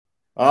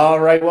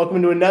All right,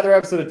 welcome to another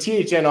episode of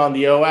THN on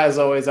the O. As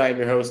always, I am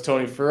your host,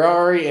 Tony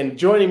Ferrari, and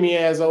joining me,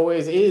 as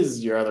always,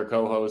 is your other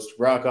co-host,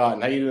 Brock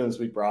Otten. How you doing this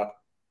week, Brock?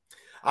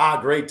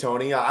 Great,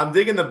 Tony. I'm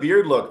digging the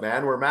beard look,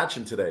 man. We're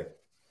matching today.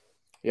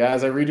 Yeah,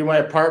 as I redo my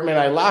apartment,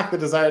 I lack the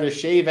desire to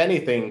shave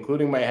anything,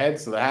 including my head,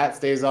 so the hat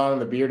stays on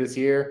and the beard is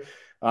here.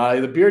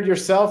 The beard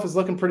yourself is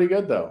looking pretty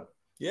good, though.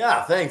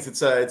 Yeah, thanks.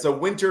 It's a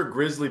winter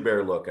grizzly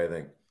bear look, I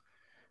think.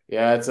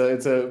 Yeah, it's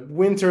a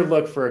winter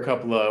look for a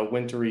couple of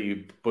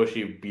wintry,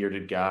 bushy,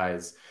 bearded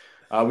guys.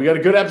 We got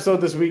a good episode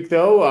this week,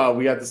 though.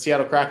 We got the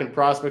Seattle Kraken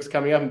prospects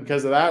coming up, and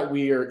because of that,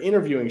 we are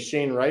interviewing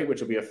Shane Wright,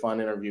 which will be a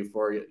fun interview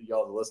for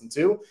y'all to listen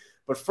to.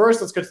 But first,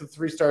 let's get to the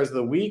 3 stars of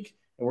the week,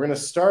 and we're going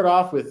to start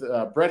off with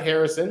Brett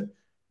Harrison,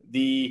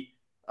 the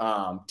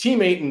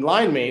teammate and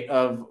line mate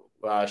of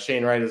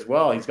Shane Wright as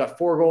well. He's got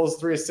 4 goals,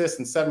 3 assists,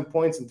 and 7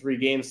 points in 3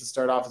 games to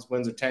start off his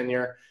Windsor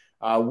tenure.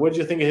 What did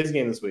you think of his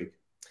game this week?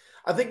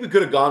 I think we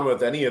could have gone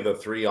with any of the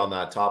 3 on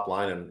that top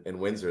line in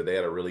Windsor. They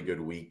had a really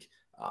good week.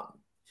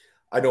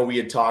 I know we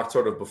had talked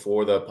sort of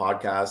before the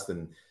podcast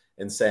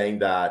and saying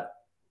that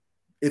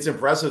it's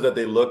impressive that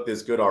they look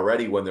this good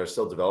already when they're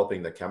still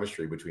developing the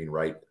chemistry between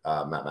Wright,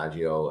 Matt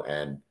Maggio,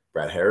 and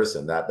Brett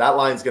Harrison. That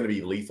line's going to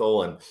be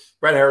lethal. And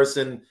Brett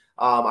Harrison,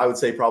 I would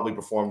say, probably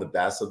performed the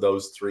best of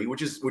those 3,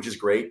 which is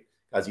great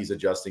as he's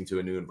adjusting to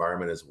a new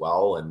environment as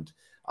well. And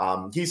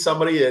he's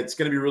somebody it's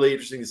going to be really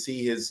interesting to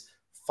see his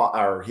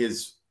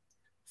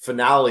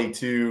finale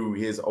to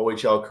his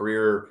OHL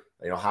career,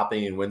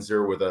 happening in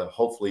Windsor with a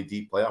hopefully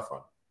deep playoff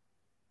run.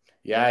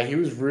 Yeah, he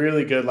was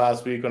really good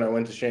last week when I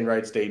went to Shane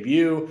Wright's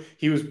debut.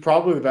 He was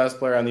probably the best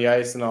player on the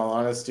ice, in all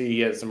honesty.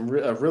 He had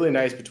a really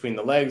nice between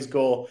the legs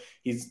goal.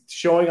 He's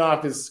showing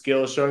off his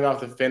skills, showing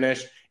off the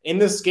finish.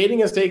 And the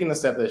skating has taken a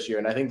step this year,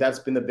 and I think that's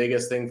been the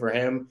biggest thing for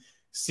him.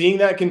 Seeing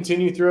that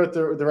continue throughout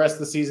the rest of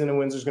the season in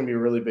Windsor is going to be a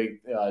really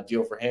big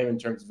deal for him in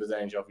terms of his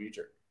NHL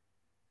future.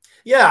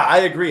 Yeah, I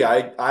agree.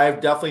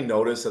 I've definitely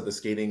noticed that the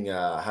skating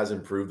has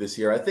improved this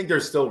year. I think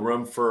there's still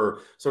room for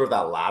sort of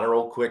that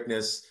lateral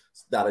quickness,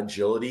 that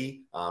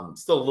agility.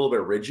 Still a little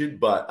bit rigid,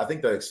 but I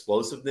think the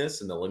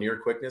explosiveness and the linear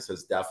quickness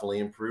has definitely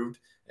improved,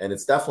 and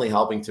it's definitely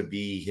helping to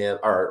be him,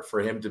 or for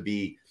him to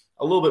be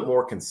a little bit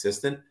more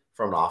consistent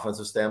from an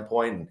offensive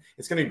standpoint. And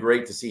it's going to be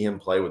great to see him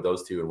play with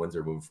those 2 in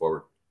Windsor moving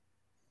forward.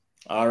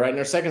 All right, and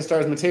our second star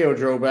is Mateo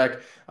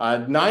Drobek,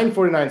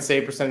 949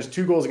 save percentage,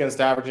 2 goals against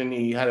average, and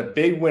he had a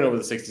big win over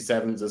the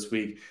 67s this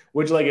week.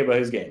 What'd you like about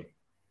his game?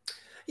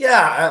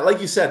 Yeah,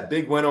 like you said,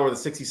 big win over the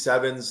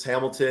 67s.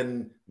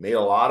 Hamilton made a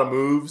lot of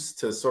moves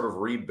to sort of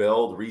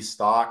rebuild,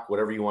 restock,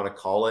 whatever you want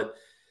to call it.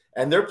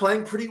 And they're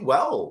playing pretty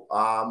well,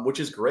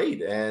 which is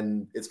great.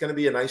 And it's going to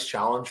be a nice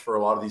challenge for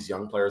a lot of these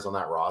young players on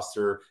that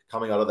roster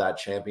coming out of that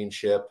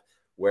championship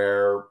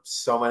where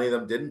so many of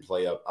them didn't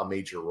play a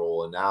major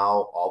role. And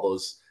now all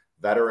those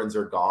veterans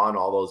are gone.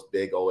 All those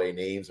big OA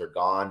names are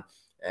gone.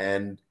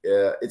 And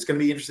it's going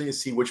to be interesting to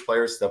see which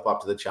players step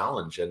up to the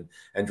challenge. And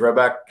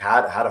Drobek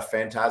had a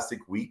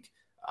fantastic week.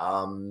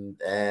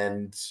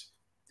 And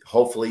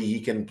hopefully he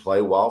can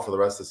play well for the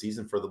rest of the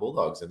season for the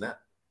Bulldogs in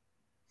that.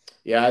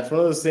 Yeah, it's one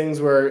of those things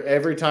where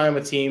every time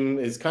a team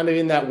is kind of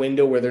in that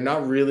window where they're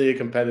not really a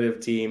competitive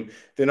team,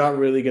 they're not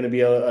really going to be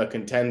a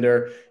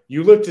contender,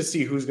 you look to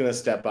see who's going to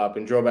step up.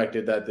 And Drobek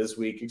did that this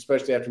week,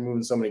 especially after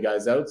moving so many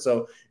guys out.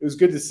 So it was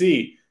good to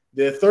see.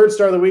 The third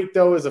star of the week,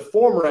 though, is a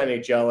former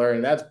NHLer,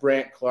 and that's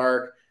Brant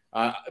Clark.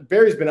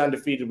 Barry's been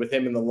undefeated with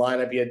him in the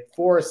lineup. He had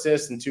 4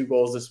 assists and 2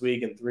 goals this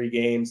week in 3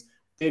 games.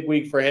 Big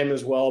week for him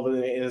as well, but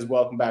in his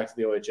welcome back to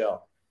the OHL.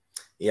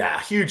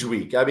 Yeah, huge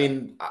week. I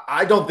mean,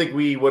 I don't think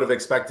we would have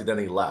expected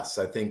any less.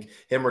 I think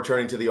him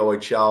returning to the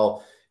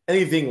OHL,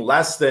 anything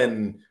less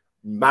than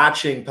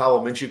matching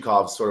Pavel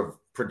Mintyukov's sort of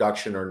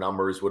production or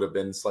numbers would have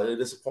been slightly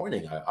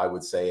disappointing, I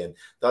would say. And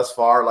thus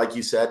far, like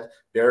you said,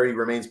 Barry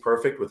remains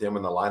perfect with him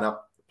in the lineup,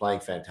 playing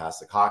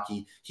fantastic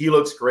hockey. He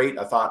looks great.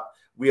 I thought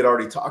we had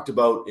already talked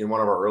about in one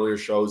of our earlier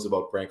shows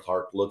about Brant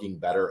Clark looking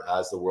better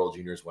as the World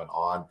Juniors went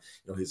on.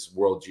 His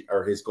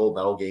gold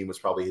medal game was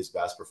probably his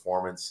best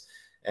performance.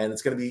 And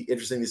it's going to be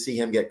interesting to see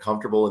him get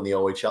comfortable in the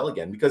OHL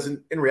again, because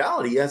in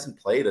reality, he hasn't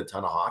played a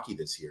ton of hockey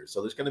this year. So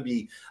there's going to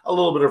be a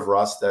little bit of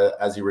rust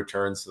as he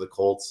returns to the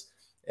Colts.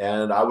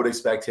 And I would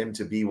expect him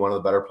to be one of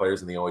the better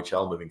players in the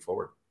OHL moving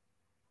forward.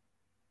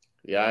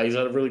 Yeah, he's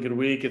had a really good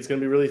week. It's going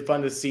to be really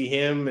fun to see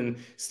him and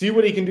see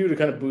what he can do to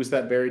kind of boost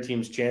that Barry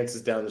team's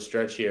chances down the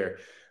stretch here.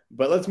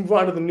 But let's move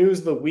on to the news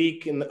of the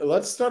week. And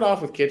let's start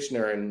off with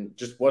Kitchener and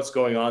just what's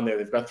going on there.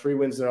 They've got 3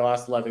 wins in their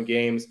last 11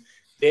 games.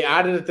 They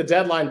added at the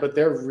deadline, but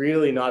they're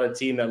really not a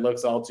team that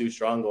looks all too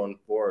strong going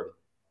forward.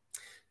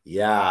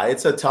 Yeah,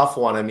 it's a tough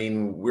one. I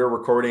mean, we're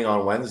recording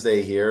on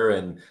Wednesday here,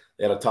 and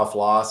they had a tough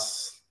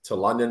loss to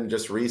London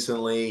just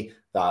recently.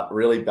 That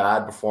really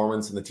bad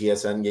performance in the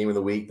TSN game of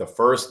the week, the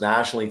first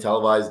nationally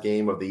televised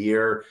game of the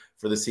year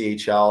for the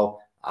CHL,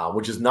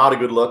 which is not a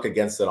good look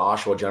against an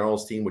Oshawa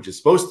Generals team, which is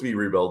supposed to be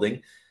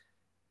rebuilding.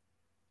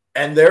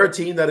 And they're a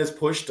team that has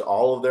pushed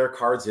all of their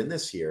cards in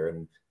this year.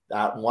 And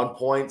at one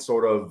point,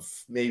 sort of,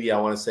 maybe I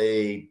want to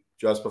say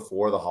just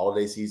before the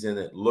holiday season.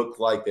 It looked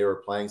like they were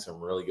playing some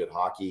really good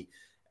hockey.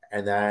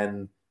 And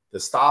then the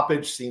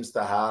stoppage seems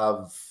to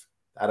have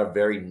had a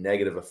very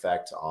negative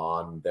effect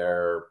on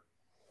their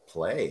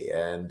play.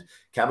 And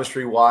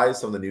chemistry wise,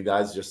 some of the new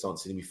guys just don't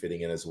seem to be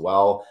fitting in as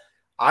well.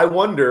 I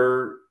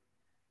wonder,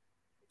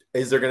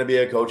 is there going to be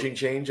a coaching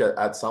change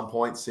at some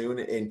point soon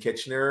in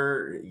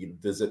Kitchener?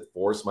 Does it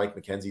force Mike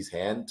McKenzie's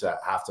hand to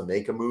have to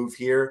make a move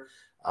here?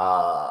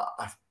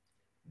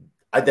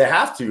 They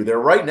have to. They're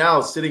right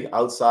now sitting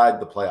outside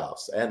the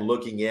playoffs and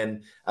looking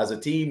in as a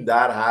team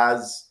that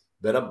has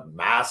been a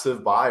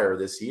massive buyer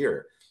this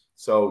year.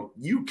 So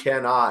you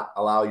cannot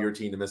allow your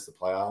team to miss the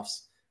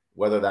playoffs.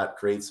 Whether that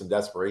creates some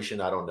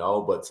desperation, I don't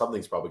know, but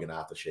something's probably going to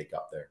have to shake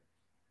up there.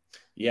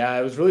 Yeah,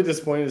 it was really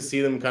disappointing to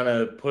see them kind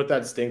of put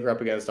that stinker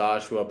up against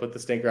Oshawa, put the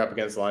stinker up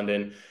against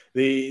London.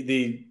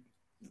 They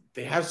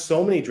have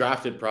so many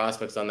drafted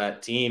prospects on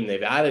that team.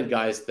 They've added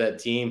guys to that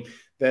team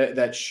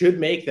that should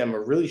make them a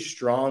really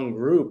strong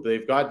group.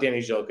 They've got Danny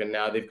Zhilkin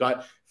now. They've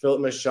got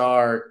Philip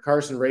Machar.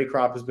 Carson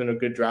Raycroft has been a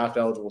good draft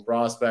eligible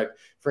prospect.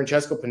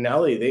 Francesco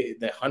Pinelli,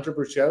 the Hunter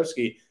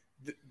Bruchowski.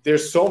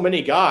 There's so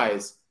many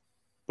guys,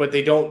 but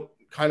they don't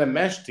kind of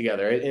mesh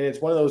together. And it's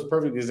one of those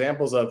perfect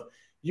examples of,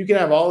 you can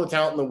have all the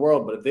talent in the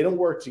world, but if they don't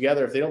work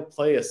together, if they don't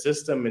play a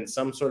system in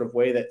some sort of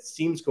way that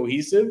seems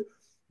cohesive,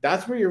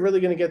 that's where you're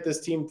really going to get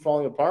this team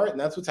falling apart. And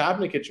that's what's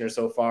happened to Kitchener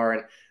so far.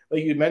 And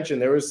like you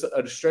mentioned, there was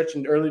a stretch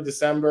in early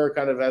December,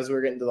 kind of as we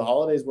were getting to the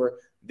holidays, where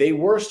they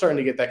were starting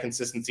to get that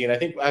consistency. And I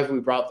think as we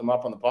brought them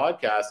up on the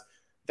podcast,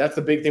 that's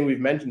the big thing we've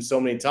mentioned so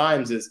many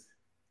times is,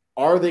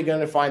 are they going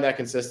to find that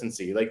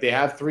consistency? Like, they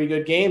have 3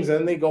 good games and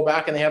then they go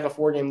back and they have a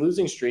 4-game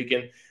losing streak.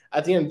 And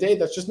at the end of the day,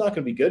 that's just not going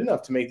to be good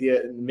enough to make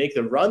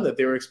the run that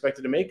they were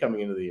expected to make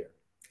coming into the year.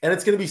 And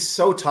it's going to be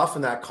so tough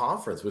in that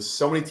conference with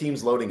so many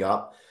teams loading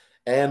up.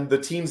 And the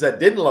teams that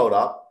didn't load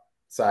up,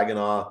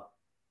 Saginaw,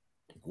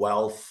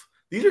 Guelph,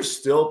 these are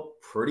still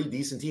pretty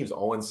decent teams.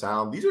 Owen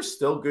Sound, these are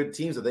still good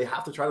teams that they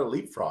have to try to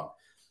leapfrog.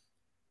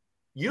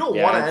 You don't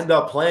want to end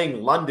up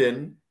playing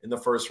London in the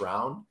first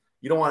round.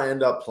 You don't want to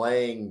end up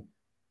playing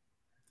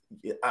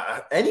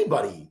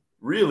anybody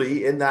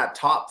really in that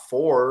top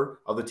 4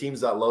 of the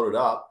teams that loaded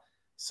up.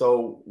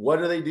 So what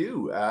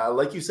do?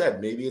 Like you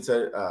said, maybe it's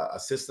a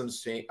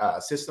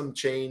system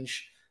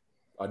change,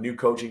 a new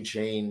coaching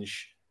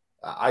change.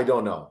 I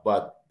don't know,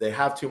 but they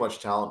have too much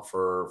talent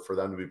for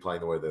them to be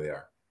playing the way that they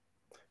are.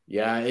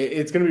 Yeah,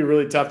 it's going to be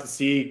really tough to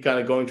see kind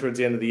of going towards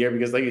the end of the year,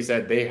 because like you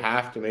said, they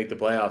have to make the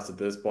playoffs at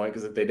this point,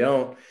 because if they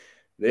don't,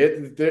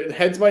 their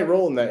heads might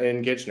roll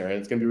in Kitchener, and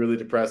it's going to be really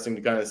depressing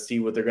to kind of see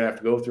what they're going to have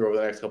to go through over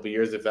the next couple of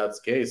years if that's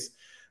the case.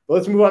 But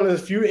let's move on to a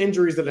few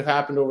injuries that have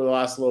happened over the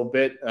last little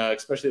bit,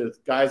 especially the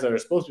guys that are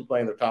supposed to be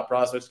playing their top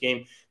prospects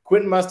game.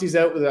 Quentin Musty's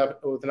out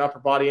with an upper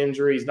body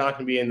injury. He's not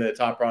going to be in the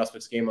top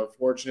prospects game,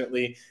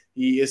 unfortunately.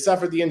 He has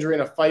suffered the injury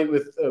in a fight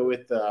with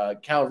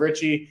Cal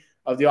Ritchie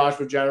of the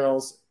Oshawa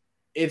Generals.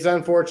 It's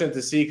unfortunate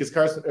to see, because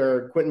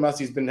Quentin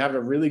Musty's been having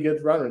a really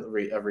good run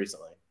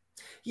recently.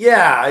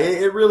 Yeah,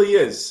 it really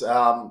is.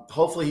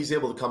 Hopefully he's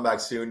able to come back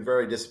soon.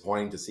 Very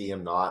disappointing to see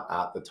him not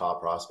at the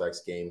top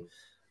prospects game.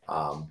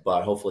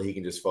 But hopefully he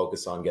can just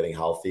focus on getting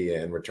healthy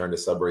and return to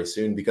Sudbury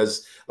soon,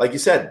 because like you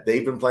said,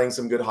 they've been playing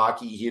some good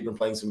hockey. He had been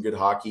playing some good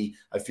hockey.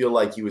 I feel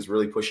like he was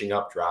really pushing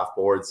up draft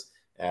boards,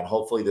 and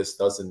hopefully this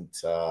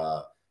doesn't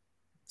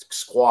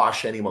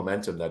squash any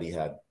momentum that he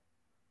had.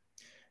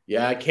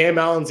 Yeah, Cam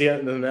Allen's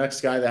the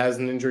next guy that has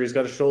an injury. He's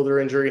got a shoulder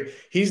injury.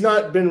 He's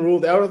not been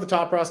ruled out of the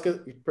top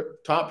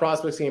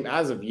prospects game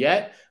as of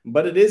yet,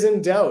 but it is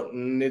in doubt.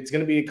 And it's going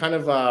to be kind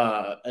of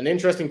an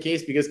interesting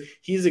case, because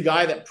he's a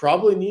guy that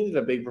probably needed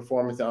a big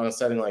performance on a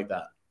setting like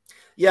that.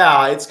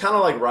 Yeah, it's kind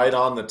of like right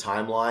on the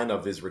timeline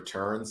of his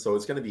return, so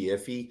it's going to be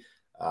iffy.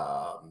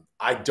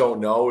 I don't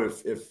know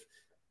if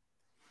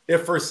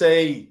for,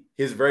 say,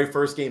 his very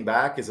first game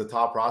back is a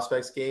top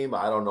prospects game,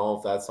 I don't know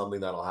if that's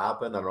something that'll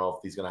happen. I don't know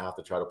if he's going to have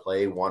to try to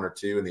play 1 or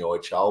 2 in the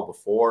OHL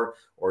before,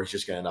 or he's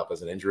just going to end up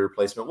as an injury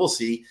replacement. We'll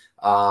see.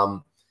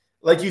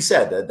 Like you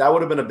said, that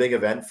would have been a big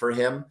event for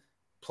him,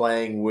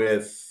 playing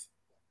with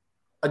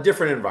a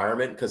different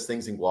environment, because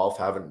things in Guelph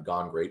haven't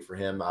gone great for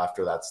him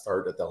after that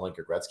start at the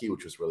Hlinka Gretzky,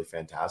 which was really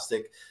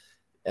fantastic.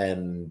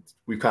 And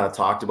we've kind of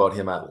talked about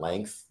him at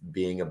length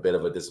being a bit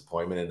of a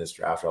disappointment in his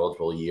draft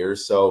eligible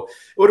years. So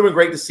it would have been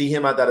great to see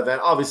him at that event.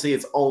 Obviously,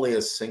 it's only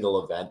a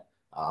single event.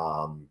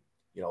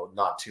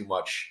 Not too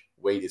much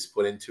weight is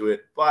put into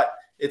it, but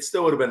it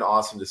still would have been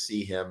awesome to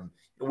see him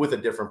with a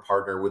different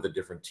partner, with a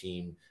different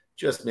team.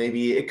 Just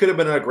maybe it could have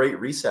been a great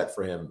reset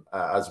for him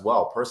as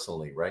well,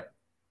 personally, right?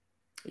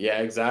 Yeah,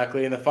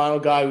 exactly. And the final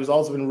guy who's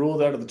also been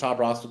ruled out of the top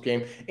roster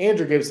game,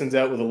 Andrew Gibson's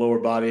out with a lower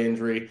body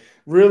injury.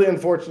 Really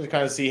unfortunate to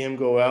kind of see him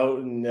go out,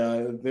 and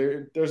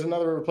there's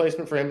another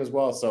replacement for him as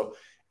well. So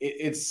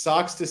it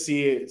sucks to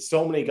see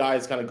so many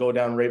guys kind of go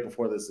down right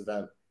before this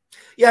event.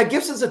 Yeah,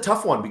 Gibson's a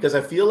tough one, because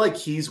I feel like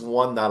he's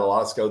one that a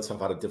lot of scouts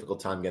have had a difficult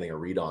time getting a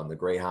read on. The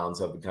Greyhounds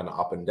have been kind of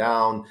up and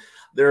down.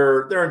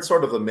 They're in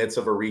sort of the midst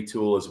of a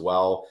retool as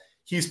well.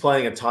 He's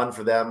playing a ton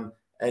for them.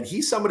 And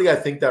he's somebody I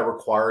think that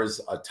requires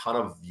a ton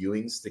of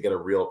viewings to get a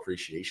real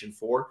appreciation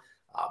for.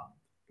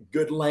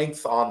 Good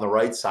length on the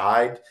right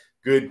side,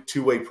 good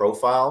two-way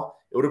profile.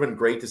 It would have been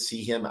great to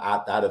see him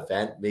at that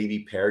event,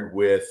 maybe paired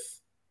with,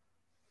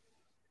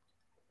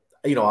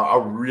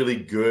 a really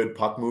good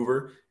puck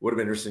mover. It would have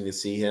been interesting to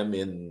see him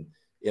in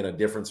a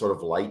different sort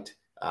of light.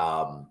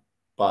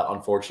 But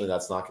unfortunately,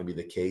 that's not going to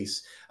be the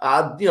case.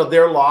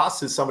 Their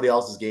loss is somebody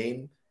else's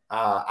game.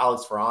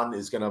 Alex Ferron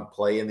is going to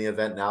play in the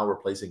event now,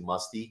 replacing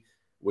Musty,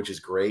 which is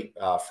great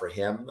for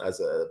him as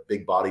a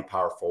big body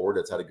power forward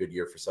that's had a good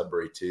year for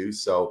Sudbury too.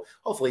 So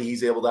hopefully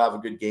he's able to have a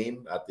good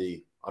game at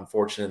the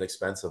unfortunate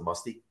expense of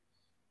Musty.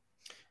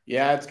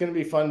 Yeah, it's going to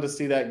be fun to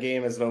see that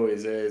game, as it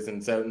always is, and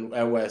it's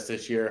out west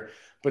this year.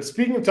 But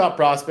speaking of top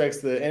prospects,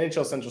 the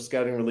NHL Central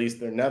Scouting released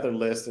their another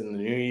list in the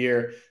new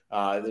year.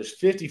 There's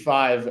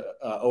 55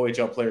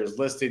 OHL players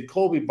listed.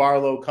 Colby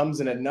Barlow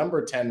comes in at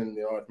number 10 in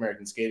the North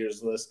American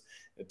Skaters list,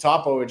 the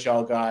top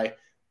OHL guy.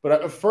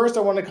 But first,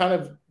 I want to kind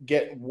of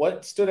get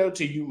what stood out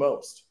to you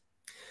most.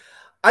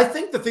 I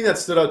think the thing that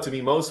stood out to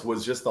me most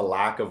was just the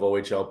lack of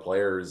OHL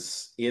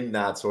players in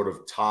that sort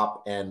of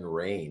top end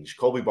range.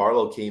 Colby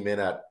Barlow came in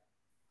at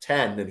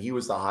 10, and he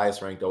was the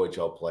highest ranked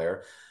OHL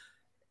player.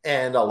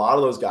 And a lot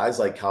of those guys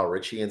like Kyle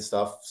Ritchie and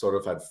stuff sort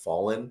of had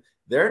fallen.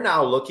 They're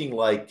now looking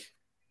like,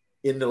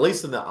 at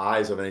least in the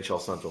eyes of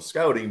NHL Central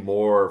Scouting,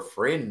 more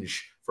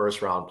fringe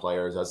first round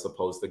players as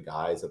opposed to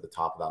guys at the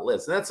top of that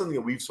list. And that's something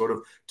that we've sort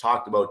of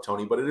talked about,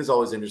 Tony, but it is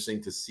always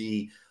interesting to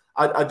see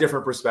a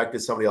different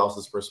perspective, somebody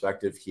else's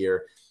perspective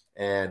here.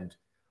 And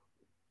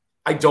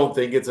I don't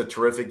think it's a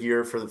terrific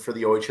year for the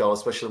OHL,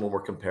 especially when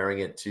we're comparing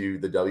it to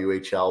the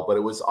WHL, but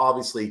it was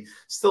obviously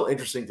still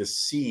interesting to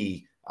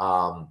see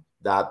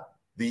that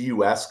the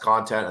US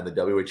content and the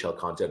WHL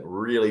content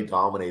really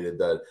dominated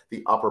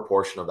the upper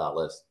portion of that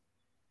list.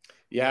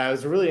 Yeah, it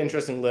was a really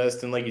interesting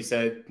list. And like you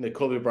said,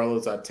 Colby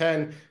Barlow's at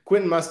 10.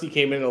 Quentin Musty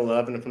came in at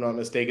 11, if I'm not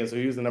mistaken. So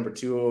he was the number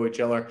 2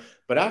 OHLer.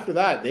 But after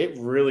that, they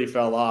really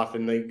fell off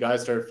and the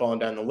guys started falling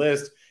down the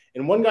list.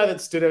 And one guy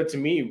that stood out to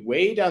me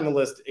way down the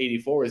list,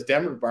 84, is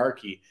Denver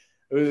Barkey.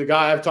 It was a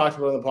guy I've talked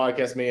about on the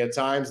podcast many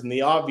times. And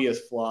the obvious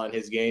flaw in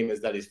his game is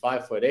that he's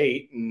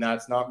 5'8", and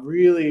that's not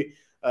really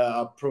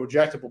a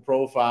projectable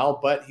profile,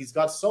 but he's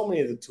got so many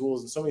of the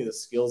tools and so many of the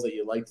skills that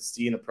you like to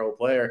see in a pro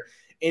player.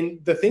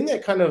 And the thing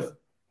that kind of,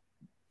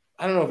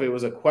 I don't know if it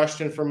was a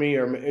question for me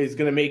or is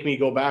going to make me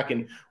go back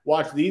and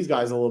watch these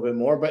guys a little bit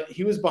more, but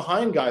he was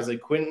behind guys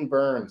like Quentin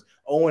Burns,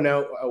 Owen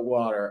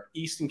Outwater,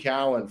 Easton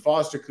Cowan,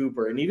 Foster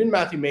Cooper, and even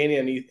Matthew Mania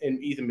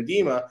and Ethan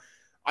Medema.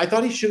 I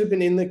thought he should have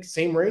been in the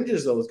same range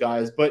as those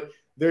guys, but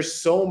there's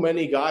so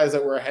many guys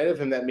that were ahead of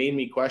him that made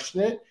me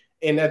question it.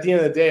 And at the end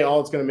of the day, all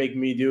it's going to make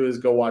me do is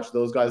go watch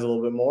those guys a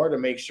little bit more to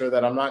make sure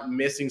that I'm not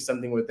missing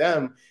something with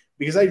them,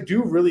 because I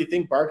do really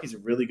think Barkey's a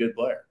really good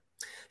player.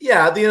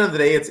 Yeah, at the end of the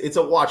day, it's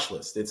a watch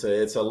list. It's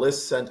a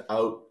list sent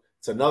out.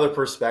 It's another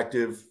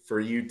perspective for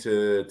you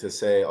to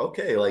say,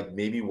 okay, like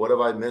maybe what have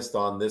I missed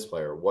on this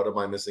player? What am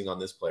I missing on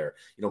this player?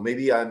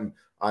 Maybe I'm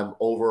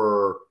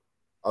over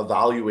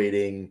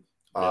evaluating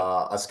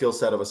a skill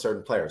set of a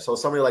certain player. So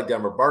somebody like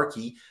Denver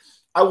Barkey,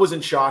 I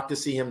wasn't shocked to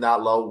see him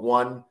that low.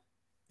 One,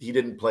 he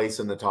didn't place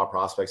in the top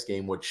prospects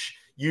game, which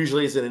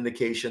usually is an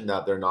indication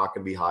that they're not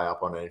going to be high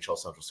up on NHL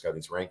Central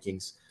Scouting's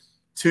rankings.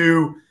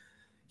 Two,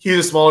 he's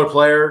a smaller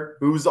player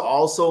who's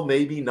also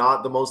maybe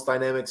not the most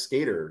dynamic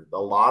skater. A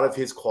lot of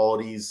his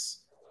qualities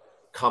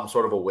come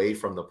sort of away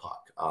from the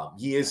puck.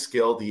 He is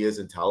skilled, he is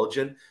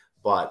intelligent,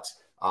 but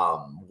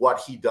what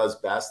he does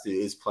best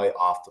is play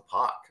off the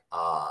puck.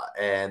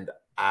 And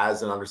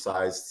as an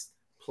undersized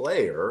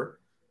player,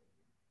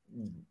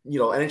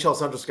 NHL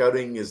Central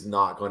Scouting is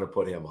not going to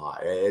put him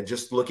high.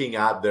 Just looking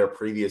at their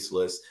previous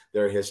list,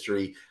 their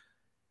history,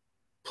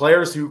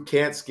 players who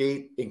can't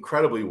skate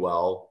incredibly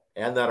well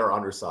and that are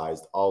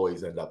undersized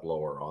always end up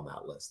lower on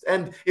that list.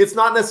 And it's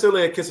not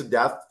necessarily a kiss of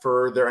death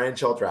for their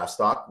NHL draft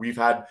stock. We've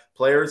had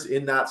players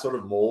in that sort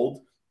of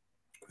mold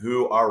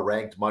who are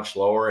ranked much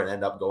lower and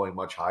end up going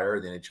much higher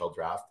in the NHL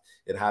draft.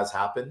 It has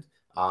happened.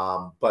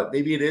 But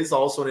maybe it is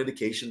also an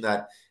indication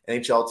that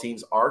NHL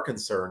teams are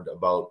concerned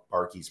about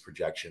Barkey's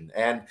projection.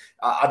 And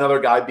another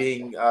guy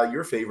being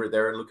your favorite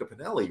there, Luca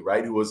Pinelli,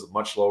 right, who was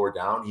much lower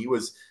down. He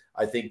was,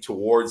 I think,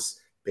 towards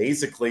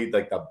basically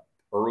like the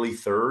early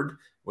third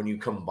when you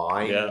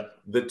combine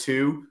the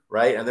two,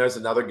 right? And there's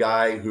another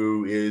guy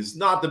who is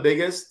not the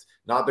biggest,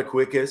 not the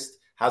quickest,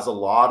 has a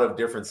lot of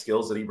different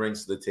skills that he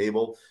brings to the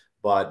table,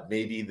 but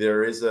maybe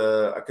there is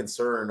a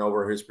concern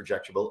over his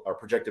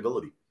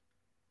projectability.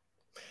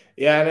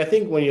 Yeah, and I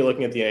think when you're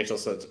looking at the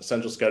NHL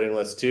Central Scouting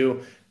list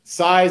too,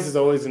 size is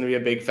always going to be a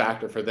big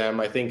factor for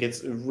them. I think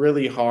it's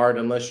really hard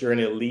unless you're an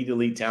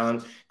elite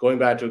talent. Going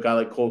back to a guy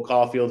like Cole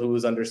Caulfield, who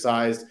was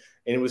undersized,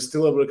 and was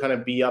still able to kind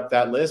of be up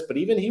that list, but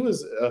even he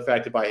was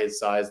affected by his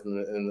size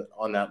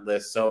on that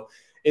list. So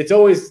it's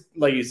always,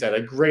 like you said,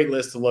 a great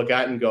list to look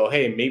at and go,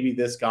 hey, maybe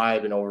this guy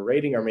I've been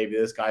overrating or maybe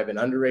this guy I've been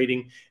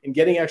underrating, and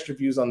getting extra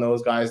views on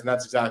those guys. And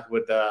that's exactly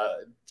what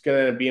it's going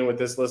to end up being with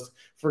this list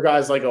for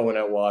guys like Owen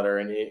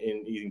Outwater and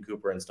Ethan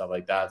Cooper and stuff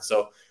like that.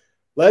 So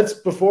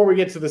Before we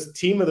get to this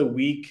team of the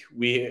week,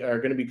 we are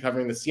going to be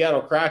covering the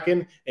Seattle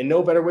Kraken, and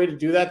no better way to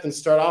do that than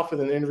start off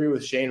with an interview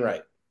with Shane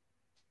Wright.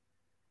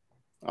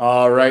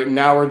 All right,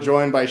 now we're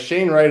joined by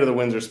Shane Wright of the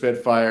Windsor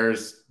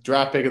Spitfires,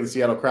 draft pick of the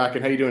Seattle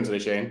Kraken. How you doing today,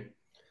 Shane?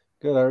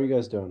 Good. How are you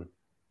guys doing?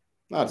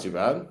 Not too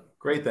bad.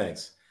 Great,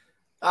 thanks.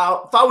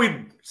 Thought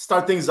we'd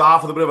start things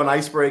off with a bit of an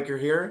icebreaker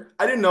here.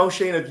 I didn't know,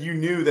 Shane, if you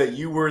knew that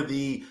you were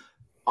the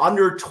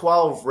under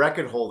 12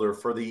 record holder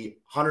for the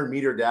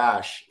 100-meter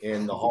dash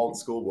in the Halton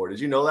School Board. Did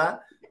you know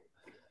that?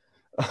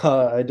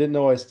 I didn't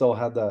know I still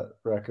had that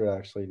record,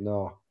 actually.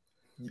 No.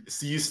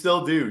 So you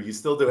still do. You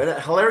still do. And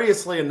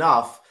hilariously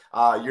enough,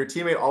 your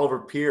teammate Oliver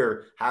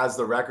Peer has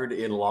the record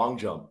in long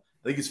jump.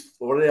 I think he's,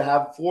 what do they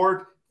have?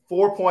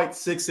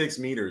 4.66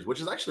 meters,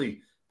 which is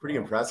actually pretty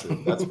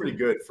impressive. That's pretty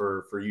good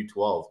for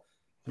U12.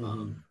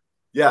 Mm-hmm.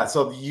 Yeah,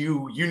 so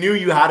you knew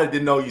you had it,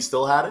 didn't know you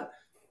still had it?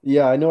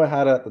 Yeah, I knew I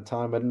had it at the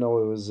time. I didn't know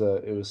it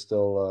was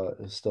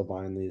still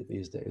buying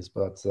these days,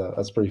 but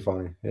that's pretty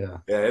funny. Yeah.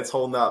 Yeah, it's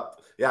holding up.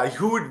 Yeah,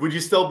 who would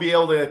you still be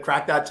able to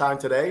crack that time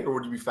today, or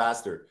would you be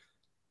faster?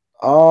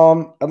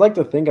 I'd like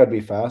to think I'd be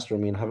faster. I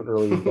mean, I haven't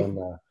really done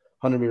a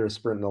 100-meter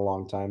sprint in a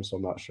long time, so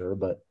I'm not sure,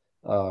 but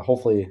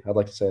hopefully I'd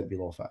like to say I'd be a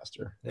little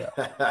faster. Yeah.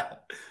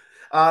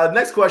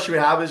 Next question we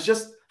have is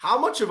just how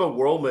much of a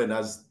whirlwind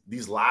has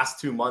these last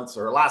 2 months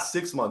or last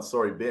 6 months,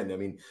 sorry, been? I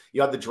mean,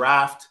 you had the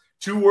draft,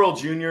 2 World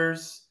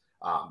Juniors,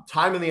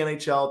 time in the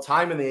NHL,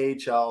 time in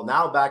the AHL,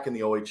 now back in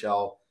the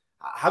OHL.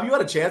 Have you had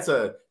a chance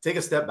to take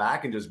a step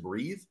back and just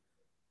breathe?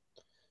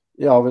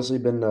 Yeah, obviously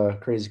been a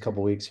crazy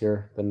couple weeks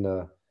here. Been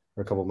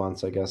for a couple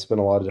months, I guess. Been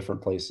a lot of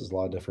different places, a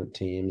lot of different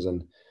teams,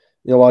 and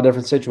a lot of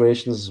different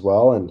situations as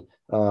well. And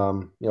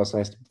it's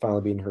nice to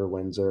finally be in here at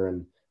Windsor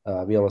and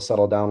be able to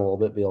settle down a little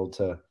bit, be able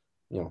to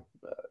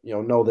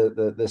know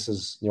that this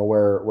is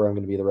where I'm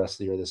going to be the rest of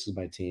the year. This is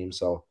my team.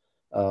 So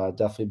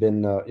definitely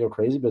been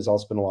crazy, but it's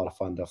also been a lot of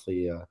fun.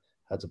 Definitely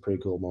had some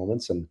pretty cool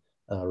moments and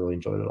really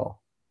enjoyed it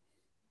all.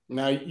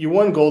 Now, you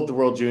won gold at the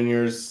World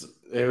Juniors.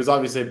 It was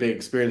obviously a big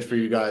experience for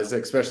you guys,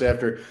 especially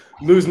after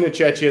losing to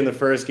Czechia in the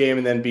first game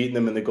and then beating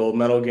them in the gold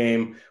medal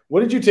game.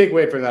 What did you take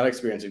away from that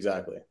experience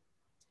exactly?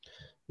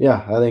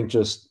 Yeah, I think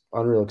just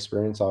unreal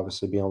experience,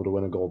 obviously being able to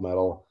win a gold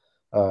medal,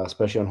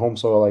 especially on home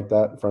soil like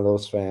that in front of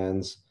those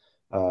fans.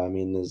 I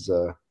mean, is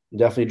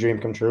definitely a dream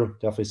come true.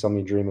 Definitely something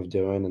you dream of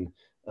doing, and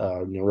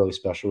really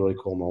special, really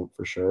cool moment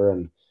for sure,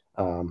 and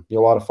a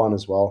lot of fun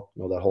as well.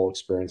 That whole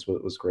experience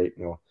was great.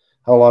 Had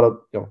a lot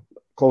of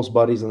close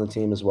buddies on the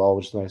team as well,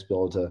 which is nice to be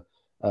able to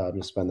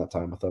spend that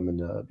time with them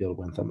and be able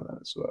to win them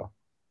as well.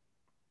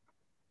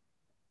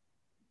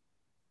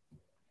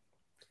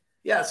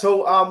 Yeah.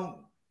 So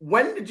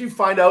when did you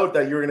find out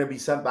that you were going to be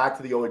sent back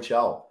to the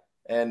OHL,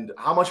 and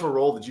how much of a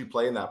role did you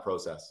play in that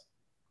process?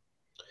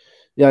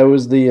 Yeah, it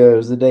was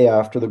the day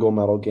after the gold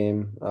medal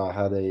game.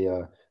 Had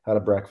a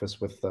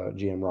breakfast with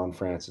GM Ron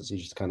Francis. He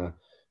just kind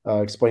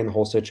of explained the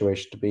whole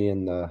situation to me,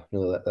 and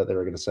that they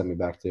were going to send me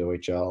back to the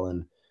OHL.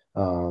 And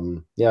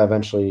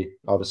eventually,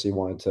 obviously,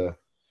 wanted to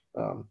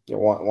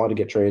wanted to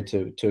get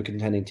traded to a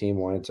contending team.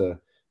 Wanted to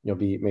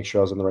make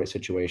sure I was in the right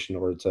situation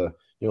in order to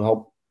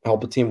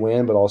help a team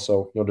win, but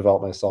also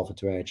develop myself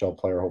into an NHL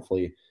player.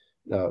 Hopefully,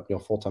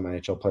 full-time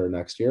NHL player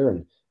next year.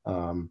 And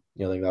I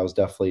think that was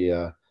definitely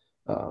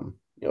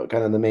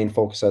kind of the main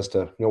focus as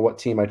to what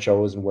team I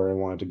chose and where I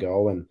wanted to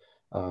go, and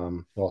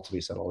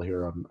ultimately settle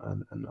here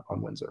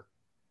on Windsor.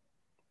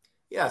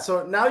 Yeah.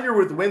 So now you're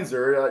with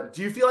Windsor.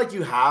 Do you feel like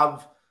you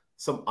have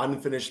some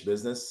unfinished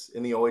business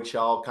in the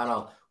OHL, kind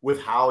of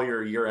with how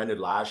your year ended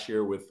last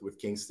year with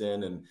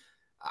Kingston? And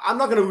I'm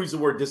not going to use the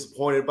word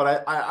disappointed,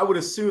 but I would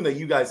assume that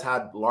you guys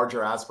had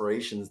larger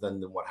aspirations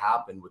than what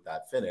happened with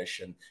that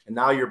finish. And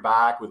now you're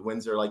back with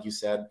Windsor, like you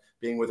said,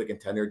 being with a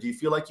contender. Do you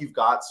feel like you've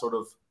got sort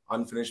of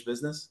unfinished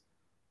business?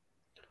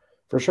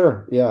 For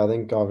sure. Yeah, I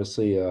think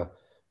obviously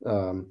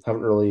haven't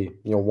really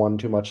won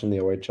too much in the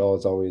OHL.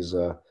 It's always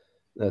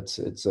it's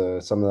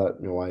something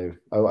that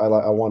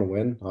I want to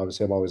win.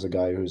 Obviously, I'm always a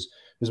guy who's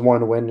wanting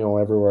to win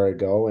everywhere I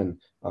go, and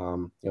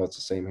it's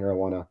the same here. I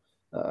want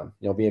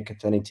to be a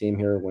contending team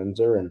here at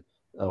Windsor, and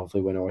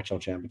hopefully win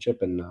OHL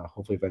championship, and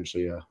hopefully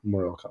eventually a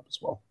Memorial Cup as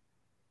well.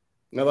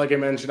 Now, like I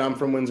mentioned, I'm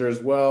from Windsor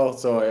as well,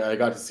 so I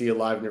got to see you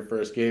live in your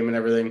first game and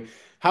everything.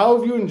 How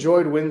have you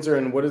enjoyed Windsor,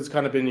 and what has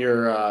kind of been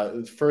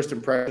your first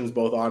impressions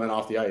both on and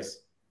off the ice?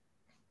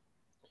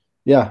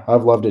 Yeah,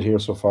 I've loved it here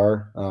so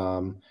far.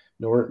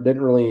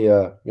 Didn't really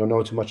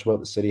know too much about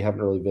the city.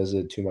 Haven't really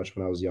visited too much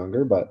when I was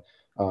younger, but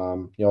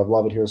I've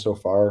loved it here so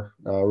far.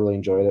 Really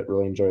enjoyed it.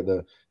 Really enjoyed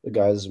the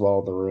guys as well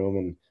in the room,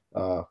 and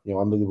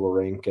unbelievable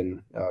rink,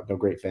 and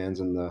great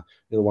fans in the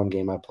one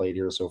game I played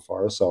here so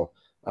far. So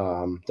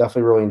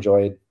definitely really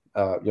enjoyed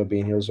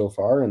being here so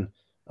far, and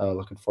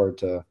looking forward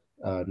to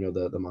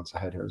the months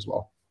ahead here as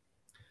well.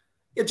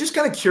 Yeah, just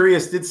kind of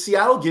curious. Did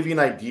Seattle give you an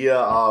idea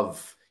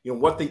of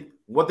what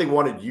they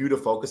wanted you to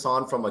focus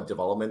on from a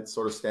development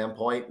sort of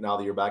standpoint now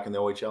that you're back in the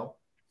OHL?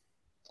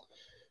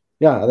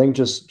 Yeah, I think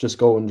just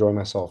go enjoy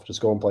myself.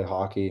 Just go and play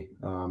hockey.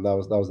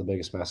 That was the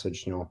biggest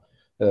message.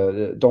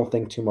 don't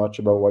think too much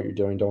about what you're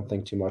doing. Don't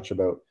think too much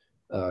about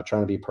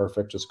trying to be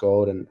perfect. Just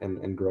go out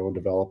and grow and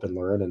develop and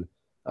learn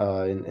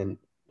and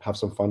have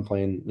some fun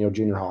playing,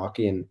 junior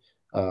hockey and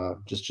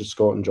just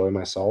go out and enjoy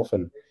myself.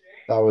 And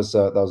that was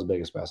the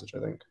biggest message, I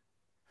think.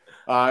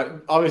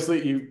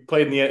 Obviously, you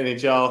played in the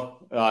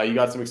NHL. You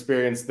got some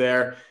experience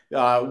there.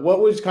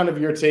 What was kind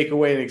of your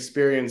takeaway and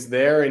experience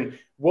there? And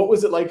what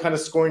was it like kind of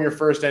scoring your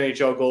first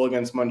NHL goal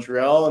against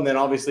Montreal? And then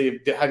obviously,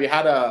 have you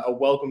had a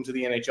welcome to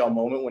the NHL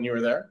moment when you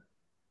were there?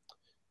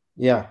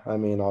 Yeah, I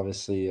mean,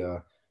 obviously,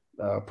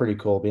 pretty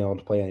cool being able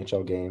to play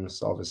NHL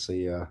games.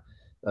 Obviously,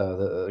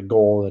 the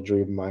goal, the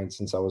dream of mine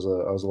since I was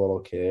a little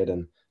kid,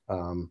 and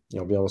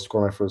being able to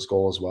score my first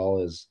goal as well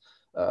is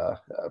a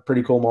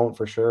pretty cool moment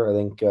for sure. I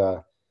think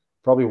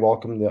probably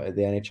welcome the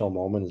NHL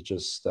moment is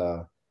just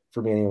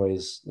for me,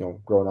 anyways.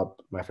 Growing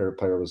up, my favorite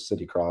player was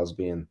Sidney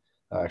Crosby, and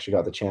I actually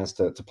got the chance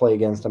to play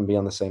against him, be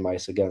on the same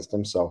ice against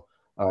him. So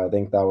I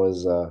think that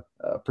was a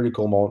pretty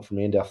cool moment for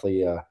me, and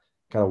definitely.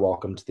 Kind of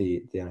welcomed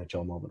the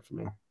NHL moment for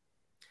me.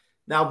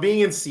 Now,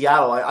 being in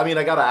Seattle, I mean,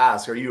 I got to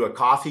ask, are you a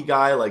coffee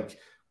guy? Like,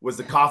 was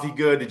the coffee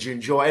good? Did you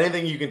enjoy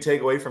anything you can take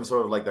away from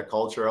sort of like the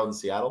culture out in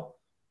Seattle?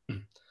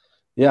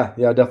 Yeah,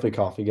 definitely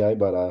coffee guy,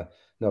 but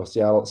no,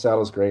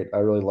 Seattle's great. I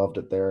really loved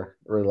it there.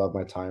 I really loved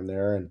my time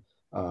there, and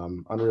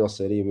Unreal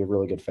City. We have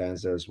really good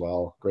fans there as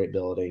well. Great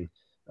building,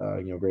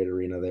 great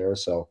arena there.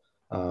 So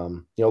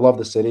love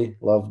the city,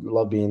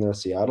 love being there,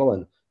 Seattle,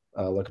 and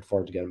looking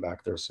forward to getting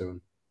back there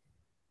soon.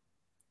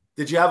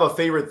 Did you have a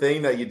favorite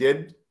thing that you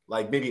did,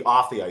 like maybe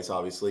off the ice,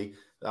 obviously,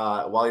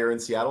 while you're in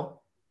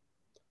Seattle?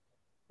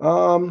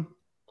 Um,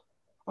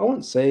 I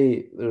wouldn't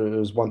say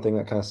there's one thing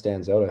that kind of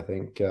stands out. I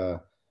think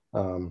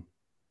um,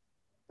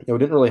 we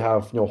didn't really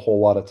have a whole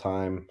lot of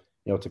time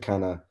to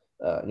kind of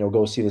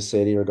go see the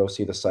city or go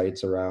see the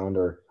sites around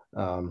or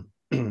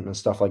and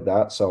stuff like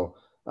that. So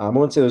I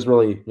wouldn't say there's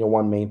really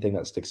one main thing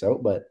that sticks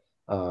out, but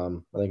I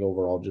think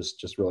overall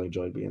just really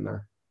enjoyed being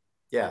there.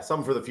 Yeah,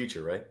 something for the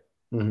future, right?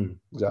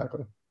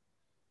 Exactly.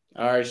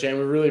 All right, Shane,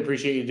 we really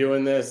appreciate you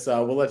doing this.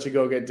 We'll let you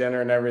go get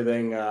dinner and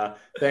everything.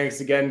 Thanks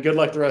again. Good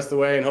luck the rest of the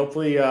way, and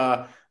hopefully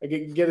I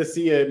get to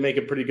see you make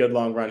a pretty good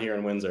long run here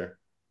in Windsor.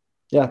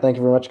 Yeah, thank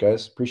you very much,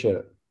 guys. Appreciate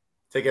it.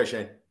 Take care,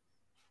 Shane.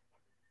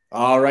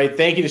 All right.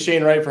 Thank you to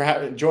Shane Wright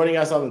for joining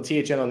us on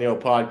the THN on the O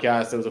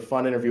podcast. It was a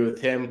fun interview with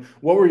him.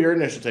 What were your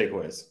initial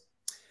takeaways?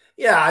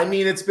 Yeah, I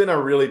mean, it's been a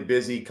really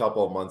busy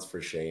couple of months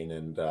for Shane,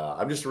 and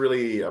I'm just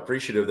really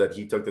appreciative that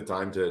he took the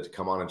time to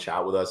come on and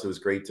chat with us. It was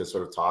great to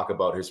sort of talk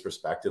about his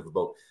perspective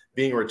about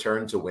being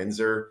returned to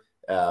Windsor,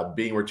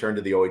 being returned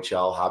to the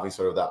OHL, having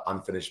sort of that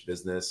unfinished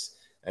business,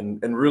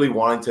 and really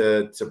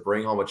wanting to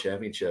bring home a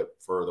championship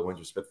for the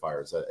Windsor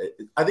Spitfires.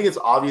 I think it's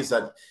obvious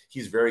that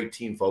he's very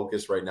team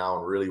focused right now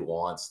and really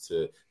wants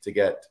to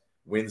get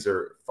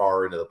Windsor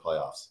far into the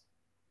playoffs.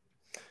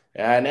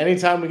 And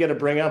anytime we get to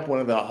bring up one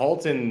of the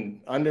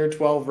Halton under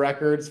 12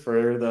 records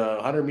for the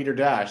 100-meter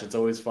dash, it's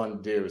always fun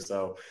to do.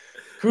 So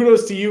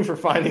kudos to you for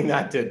finding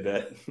that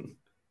tidbit.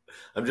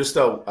 I'm just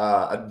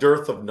a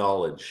dearth of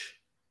knowledge.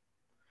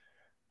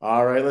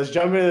 All right, let's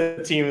jump into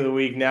the team of the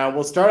week now.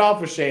 We'll start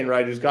off with Shane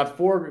Wright, who's got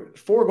four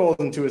goals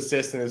and 2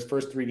 assists in his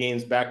first 3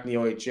 games back in the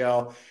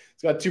OHL.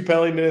 He's got 2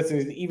 penalty minutes and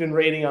he's an even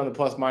rating on the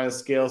plus-minus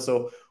scale.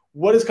 So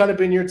what has kind of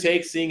been your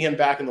take seeing him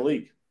back in the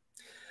league?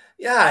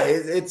 Yeah,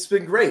 it's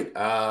been great.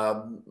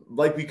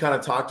 Like we kind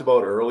of talked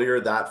about earlier,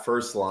 that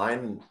first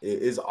line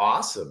is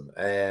awesome.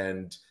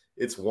 And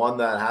it's one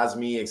that has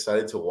me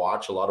excited to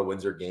watch a lot of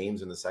Windsor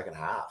games in the second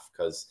half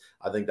because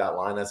I think that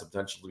line has the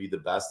potential to be the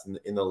best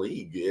in the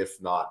league, if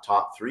not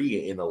top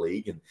 3 in the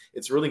league. And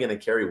it's really going to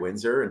carry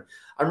Windsor. And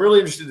I'm really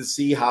interested to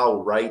see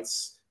how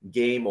Wright's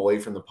game away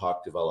from the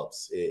puck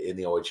develops in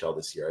the OHL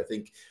this year. I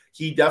think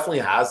he definitely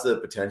has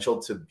the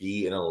potential to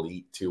be an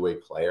elite 2-way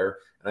player.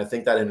 And I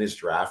think that in his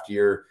draft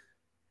year,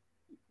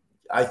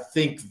 I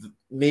think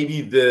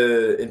maybe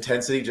the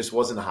intensity just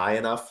wasn't high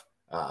enough.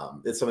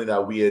 It's something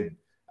that we had,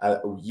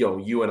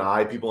 you and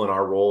I, people in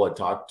our role had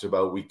talked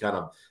about. We kind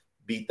of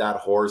beat that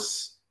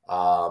horse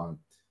to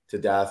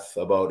death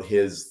about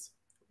his,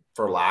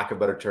 for lack of a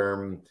better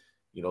term,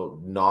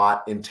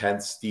 not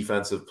intense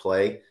defensive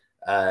play.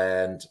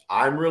 And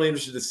I'm really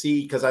interested to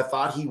see because I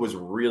thought he was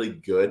really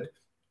good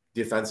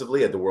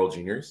defensively at the World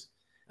Juniors.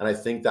 And I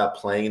think that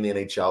playing in the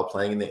NHL,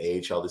 playing in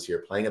the AHL this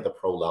year, playing at the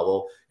pro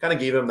level kind of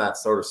gave him that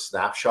sort of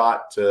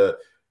snapshot to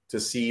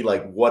see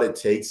like what it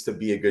takes to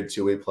be a good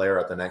 2-way player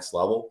at the next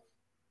level.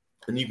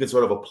 And you can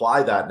sort of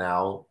apply that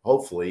now,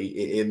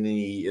 hopefully, in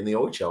the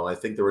OHL. And I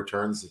think the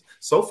returns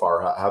so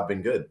far have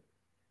been good.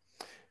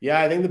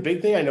 Yeah, I think the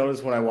big thing I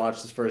noticed when I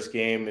watched this first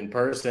game in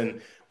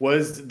person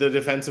was the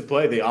defensive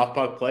play, the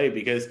off-puck play,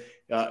 because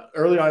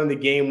early on in the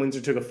game,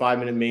 Windsor took a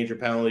 5-minute major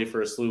penalty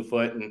for a slew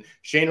foot, and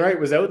Shane Wright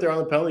was out there on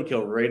the penalty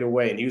kill right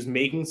away, and he was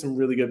making some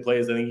really good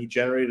plays. I think he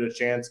generated a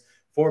chance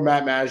for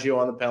Matt Maggio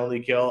on the penalty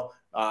kill,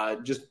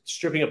 just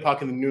stripping a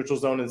puck in the neutral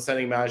zone and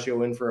sending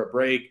Maggio in for a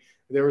break.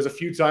 There was a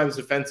few times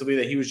defensively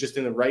that he was just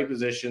in the right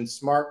position,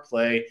 smart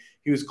play.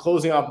 He was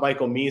closing off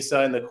Michael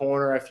Misa in the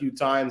corner a few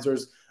times.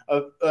 There's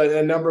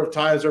a number of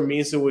times where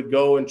Misa would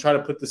go and try to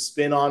put the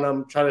spin on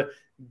him, try to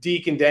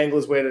deke and dangle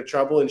his way out of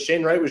trouble. And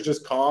Shane Wright was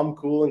just calm,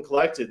 cool, and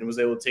collected and was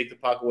able to take the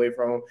puck away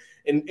from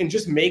him and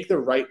just make the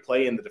right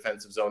play in the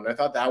defensive zone. And I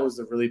thought that was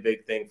a really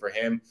big thing for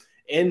him.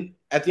 And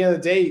at the end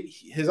of the day,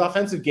 his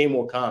offensive game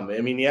will come. I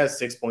mean, he has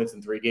 6 points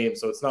in 3 games,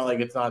 so it's not like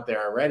it's not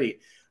there already.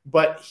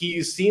 But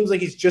he seems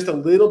like he's just a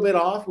little bit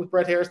off with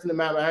Brett Harrison and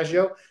Matt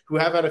Maggio, who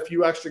have had a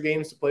few extra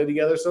games to play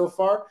together so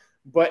far.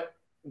 But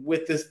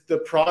with the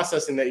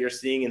processing that you're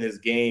seeing in his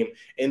game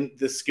and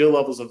the skill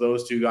levels of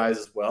those two guys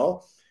as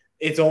well,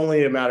 it's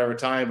only a matter of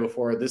time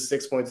before this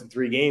 6 points in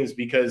 3 games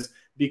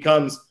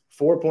becomes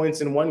 4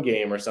 points in 1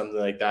 game or something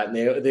like that.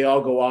 And they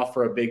all go off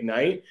for a big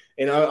night.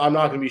 And I'm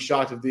not going to be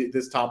shocked if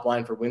this top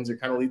line for Windsor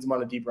kind of leads them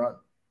on a deep run.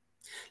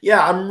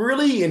 Yeah, I'm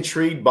really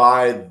intrigued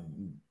by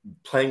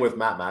playing with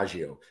Matt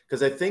Maggio,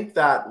 because I think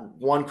that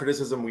one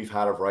criticism we've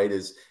had of Wright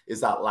is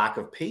that lack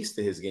of pace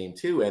to his game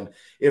too. And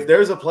if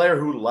there's a player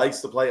who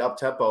likes to play up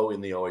tempo in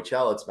the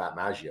OHL, it's Matt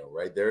Maggio,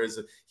 right?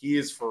 He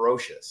is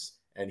ferocious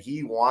and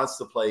he wants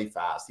to play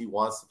fast. He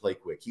wants to play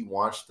quick. He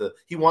wants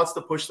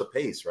to push the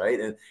pace, right?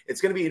 And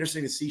it's going to be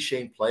interesting to see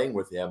Shane playing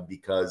with him,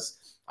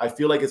 because I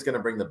feel like it's going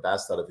to bring the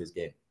best out of his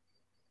game.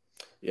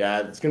 Yeah,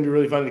 it's going to be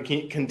really fun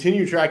to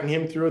continue tracking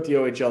him throughout the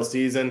OHL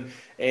season.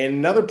 And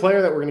another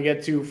player that we're going to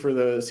get to for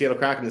the Seattle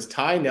Kraken is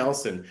Ty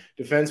Nelson,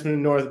 defenseman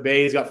in North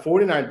Bay. He's got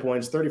 49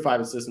 points,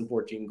 35 assists, and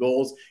 14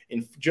 goals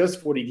in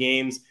just 40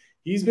 games.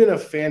 He's been a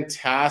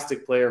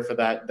fantastic player for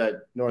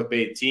that North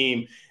Bay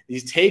team.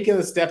 He's taken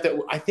a step that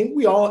I think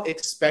we all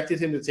expected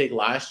him to take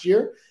last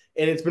year,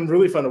 and it's been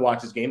really fun to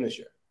watch his game this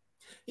year.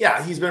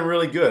 Yeah, he's been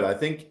really good. I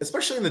think,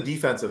 especially in the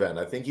defensive end,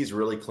 I think he's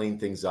really cleaned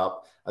things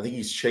up. I think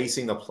he's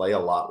chasing the play a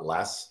lot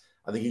less.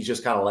 I think he's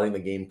just kind of letting the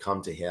game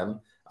come to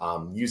him,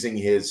 using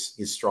his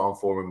strong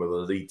forward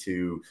mobility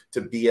to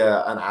be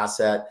an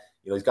asset.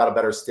 You know, he's got a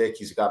better stick.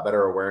 He's got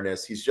better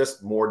awareness. He's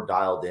just more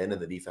dialed in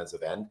the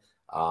defensive end.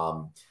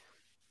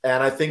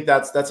 And I think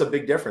that's a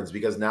big difference,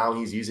 because now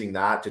he's using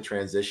that to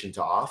transition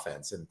to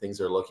offense, and things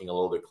are looking a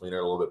little bit cleaner,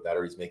 a little bit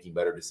better. He's making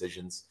better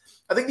decisions.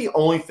 I think the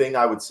only thing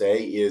I would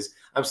say is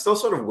I'm still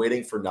sort of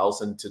waiting for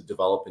Nelson to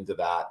develop into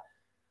that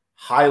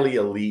highly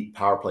elite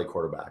power play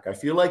quarterback. I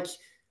feel like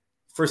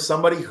for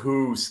somebody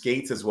who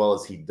skates as well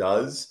as he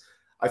does,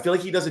 I feel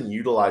like he doesn't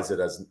utilize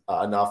it as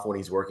enough when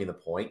he's working the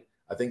point.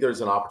 I think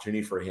there's an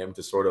opportunity for him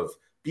to sort of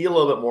be a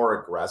little bit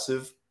more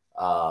aggressive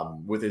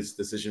with his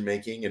decision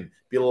making and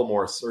be a little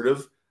more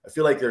assertive. I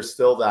feel like there's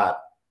still that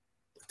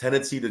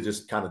tendency to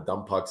just kind of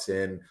dump pucks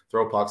in,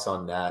 throw pucks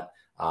on net.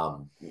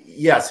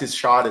 Yes, his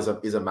shot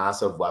is a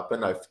massive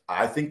weapon.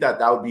 I think that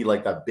would be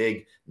like a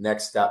big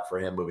next step for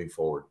him moving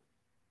forward.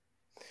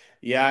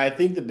 Yeah, I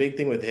think the big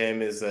thing with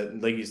him is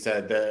that, like you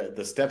said,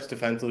 the steps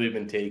defensively have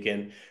been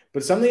taken.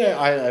 But something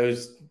I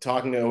was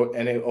talking to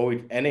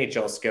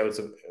NHL scouts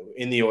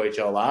in the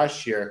OHL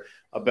last year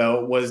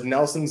about was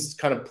Nelson's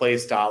kind of play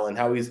style and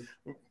how he's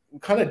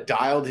kind of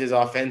dialed his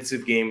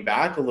offensive game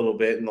back a little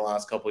bit in the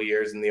last couple of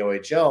years in the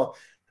OHL,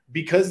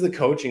 because the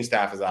coaching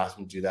staff has asked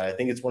him to do that. I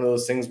think it's one of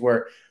those things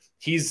where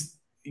he's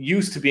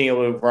used to being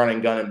able to run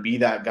and gun and be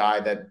that guy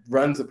that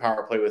runs the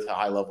power play with a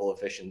high level of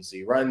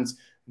efficiency, runs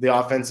the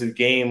offensive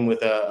game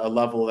with a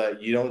level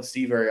that you don't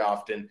see very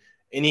often.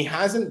 And he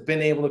hasn't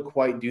been able to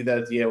quite do that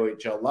at the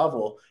OHL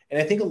level.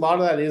 And I think a lot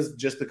of that is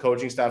just the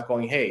coaching staff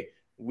going, hey,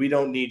 we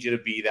don't need you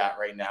to be that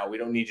right now. We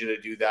don't need you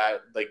to do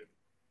that. Like,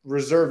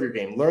 reserve your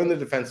game, learn the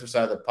defensive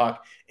side of the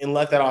puck, and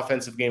let that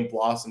offensive game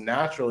blossom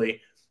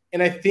naturally.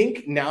 And I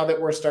think now that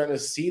we're starting to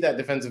see that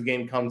defensive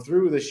game come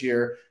through this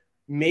year,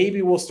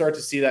 maybe we'll start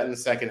to see that in the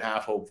second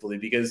half, hopefully,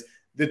 because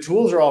the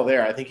tools are all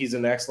there. I think he's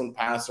an excellent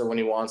passer when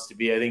he wants to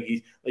be. I think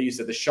he, like you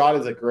said, the shot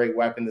is a great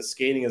weapon. The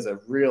skating is a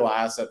real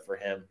asset for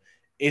him.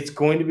 It's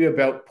going to be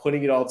about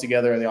putting it all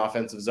together in the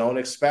offensive zone,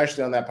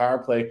 especially on that power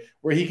play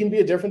where he can be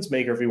a difference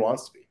maker if he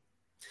wants to be.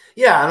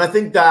 Yeah, and I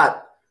think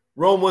that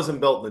Rome wasn't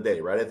built in a day,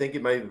 right? I think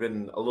it might have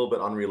been a little bit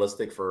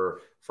unrealistic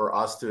for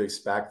us to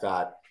expect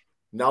that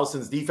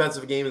Nelson's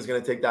defensive game is going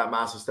to take that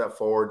massive step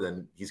forward,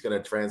 and he's going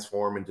to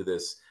transform into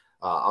this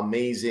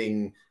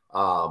amazing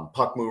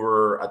puck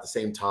mover at the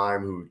same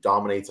time who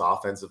dominates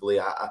offensively.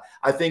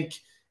 I think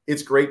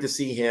it's great to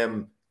see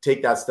him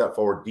take that step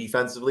forward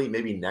defensively.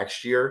 Maybe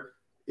next year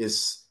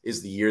is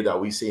the year that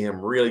we see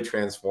him really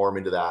transform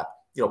into that,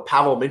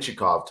 Pavel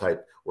Mintyukov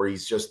type, where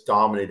he's just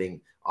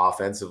dominating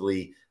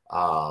offensively.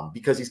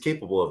 Because he's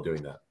capable of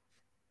doing that.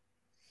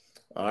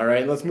 All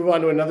right, let's move on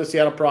to another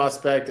Seattle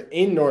prospect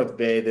in North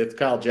Bay. That's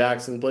Kyle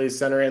Jackson, plays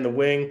center and the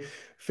wing,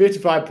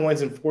 55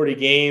 points in 40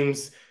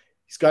 games.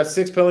 He's got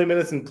 6 penalty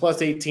minutes and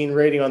plus 18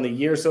 rating on the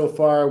year so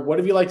far. What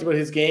have you liked about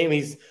his game?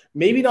 He's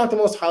maybe not the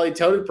most highly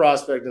touted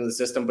prospect in the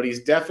system, but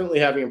he's definitely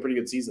having a pretty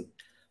good season.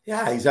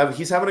 Yeah,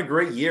 he's having a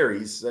great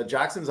year.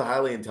 Jackson's a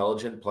highly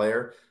intelligent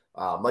player.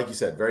 Like you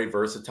said, very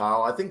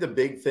versatile. I think the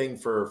big thing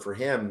for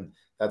him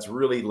that's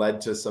really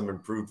led to some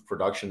improved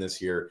production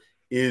this year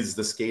is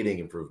the skating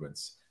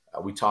improvements.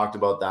 We talked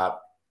about that,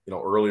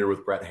 earlier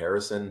with Brett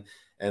Harrison,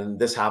 and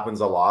this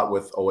happens a lot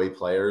with OA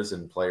players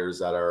and players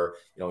that are,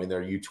 in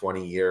their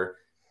U20 year.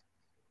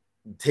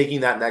 taking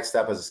that next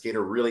step as a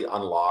skater really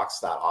unlocks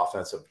that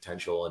offensive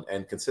potential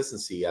and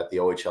consistency at the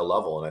OHL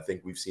level. And I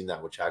think we've seen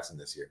that with Jackson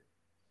this year.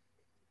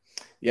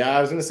 Yeah,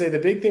 I was going to say the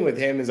big thing with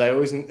him is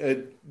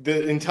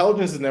the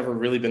intelligence has never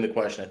really been the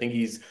question. I think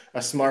he's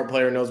a smart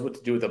player, knows what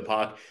to do with the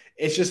puck.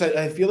 It's just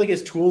I feel like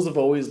his tools have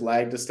always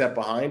lagged a step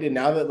behind, and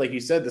now that, like you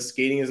said, the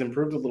skating has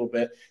improved a little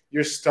bit,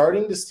 you're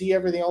starting to see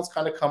everything else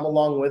kind of come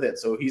along with it.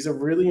 So he's a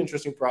really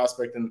interesting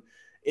prospect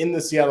in the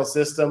Seattle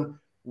system.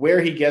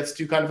 Where he gets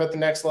to kind of at the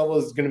next level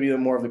is going to be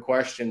more of the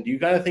question. Do you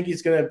kind of think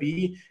he's going to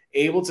be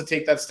able to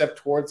take that step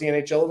towards the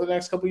NHL over the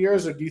next couple of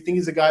years, or do you think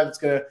he's a guy that's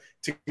going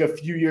to take a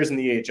few years in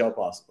the AHL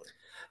possibly?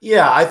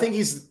 Yeah, I think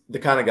he's the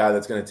kind of guy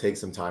that's going to take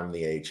some time in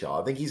the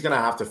AHL. I think he's going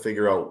to have to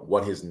figure out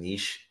what his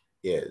niche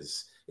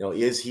is.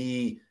 Is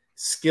he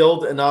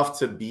skilled enough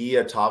to be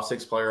a top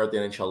 6 player at the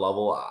NHL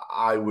level?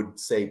 I would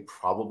say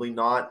probably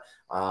not.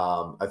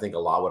 I think a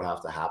lot would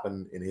have to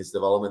happen in his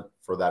development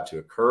for that to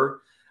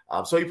occur.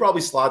 So he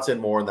probably slots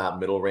in more in that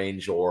middle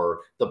range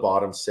or the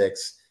bottom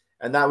 6.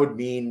 And that would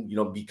mean,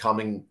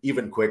 becoming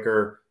even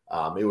quicker.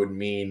 It would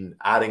mean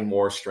adding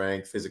more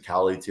strength,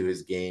 physicality to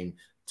his game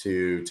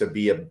to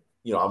be a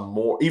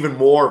even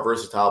more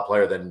versatile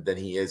player than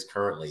he is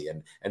currently,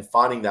 and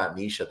finding that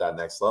niche at that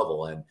next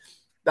level. And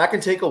that can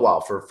take a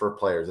while for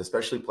players,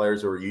 especially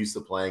players who are used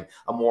to playing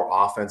a more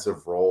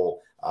offensive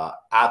role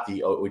at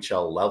the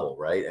OHL level,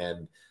 right?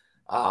 And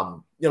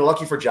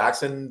lucky for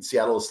Jackson,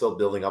 Seattle is still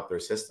building up their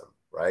system,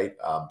 right?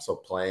 So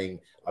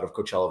playing out of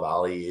Coachella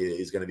Valley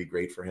is going to be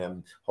great for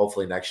him,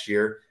 hopefully next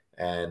year.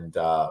 And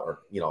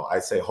I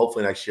say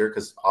hopefully next year,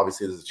 because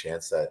obviously there's a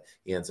chance that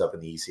he ends up in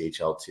the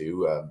ECHL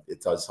too.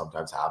 It does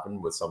sometimes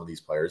happen with some of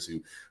these players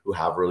who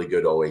have really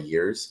good OA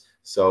years.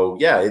 So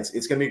yeah, it's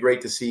going to be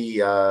great to see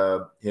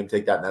him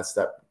take that next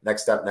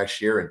step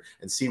next year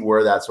and see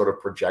where that sort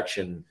of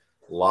projection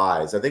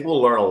lies. I think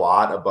we'll learn a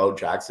lot about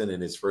Jackson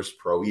in his first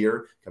pro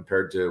year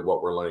compared to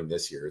what we're learning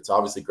this year. It's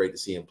obviously great to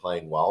see him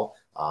playing well,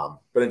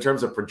 but in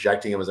terms of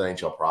projecting him as an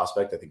NHL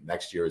prospect, I think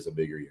next year is a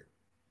bigger year.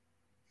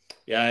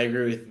 Yeah, I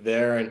agree with you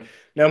there. And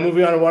now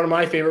moving on to one of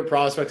my favorite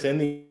prospects in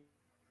the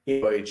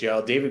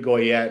OHL, David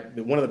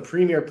Goyette, one of the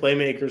premier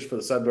playmakers for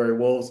the Sudbury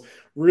Wolves,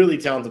 really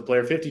talented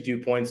player, 52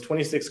 points,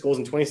 26 goals,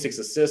 and 26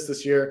 assists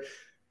this year.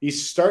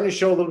 He's starting to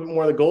show a little bit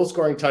more of the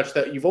goal-scoring touch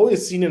that you've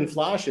always seen in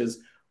flashes.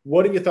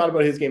 What have you thought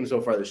about his game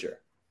so far this year?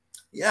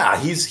 Yeah,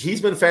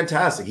 he's been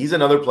fantastic. He's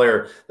another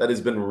player that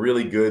has been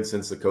really good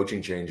since the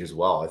coaching change as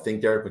well. I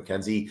think Derek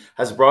McKenzie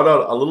has brought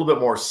out a little bit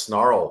more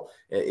snarl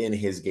in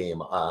his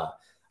game.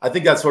 I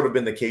think that's sort of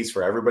been the case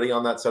for everybody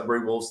on that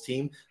Sudbury Wolves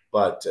team,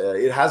 but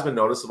it has been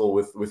noticeable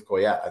with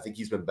Goyette. I think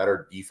he's been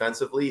better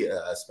defensively,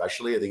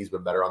 especially. I think he's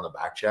been better on the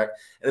back check,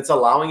 and it's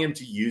allowing him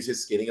to use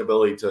his skating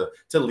ability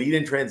to lead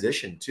in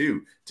transition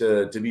too,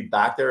 to be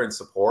back there and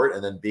support,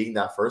 and then being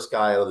that first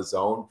guy out of the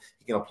zone,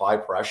 he can apply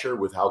pressure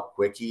with how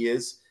quick he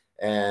is.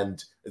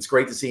 And it's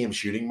great to see him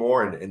shooting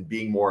more and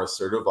being more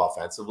assertive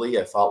offensively.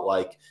 I felt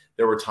like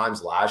there were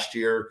times last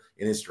year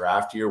in his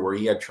draft year where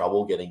he had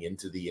trouble getting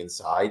into the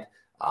inside.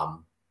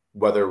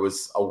 Whether it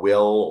was a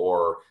will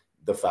or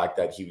the fact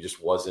that he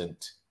just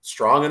wasn't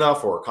strong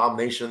enough or a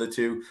combination of the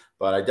two.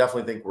 But I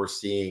definitely think we're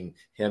seeing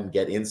him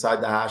get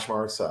inside the hash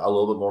marks a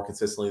little bit more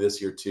consistently this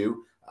year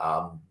too.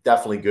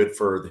 Definitely good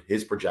for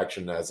his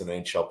projection as an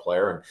NHL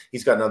player. And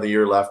he's got another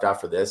year left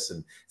after this.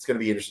 And it's going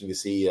to be interesting to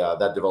see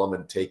that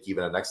development take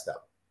even a next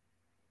step.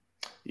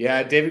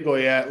 Yeah, David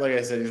Goyette, like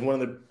I said, he's one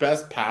of the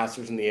best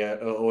passers in the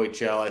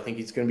OHL. I think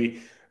he's going to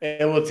be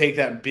and will take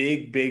that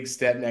big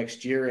step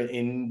next year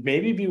and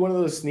maybe be one of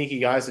those sneaky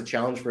guys to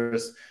challenge for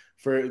us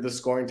for the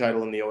scoring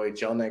title in the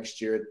OHL next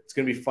year. It's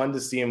going to be fun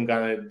to see him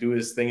kind of do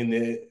his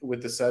thing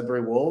with the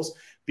Sudbury Wolves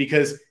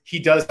because he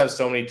does have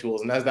so many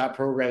tools. And as that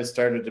program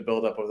started to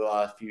build up over the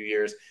last few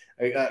years,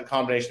 a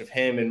combination of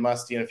him and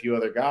Musty and a few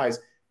other guys,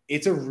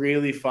 it's a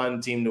really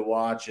fun team to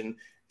watch. And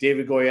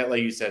David Goyette,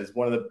 like you said, is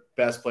one of the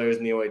best players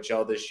in the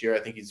OHL this year. I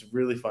think he's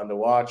really fun to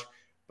watch.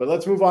 But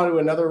let's move on to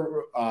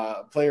another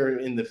player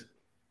in the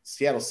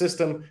Seattle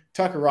system,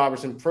 Tucker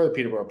Robertson for the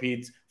Peterborough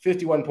Petes,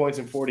 51 points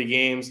in 40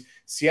 games.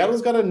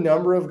 Seattle's got a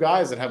number of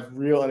guys that have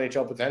real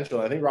NHL potential.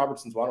 I think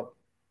Robertson's one of them.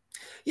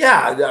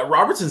 Yeah,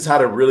 Robertson's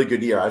had a really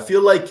good year. I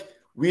feel like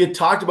we had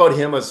talked about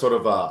him as sort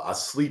of a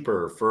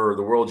sleeper for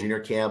the World Junior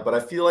Camp, but I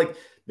feel like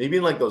maybe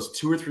in like those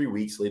 2 or 3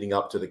 weeks leading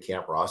up to the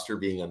camp roster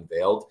being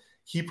unveiled,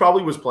 he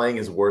probably was playing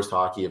his worst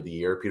hockey of the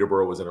year.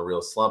 Peterborough was in a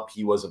real slump.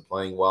 He wasn't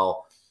playing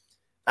well.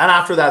 And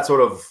after that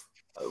sort of,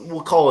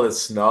 we'll call it a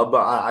snub,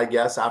 I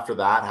guess, after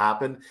that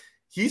happened,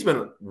 he's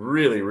been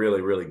really,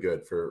 really, really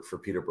good for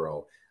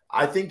Peterborough.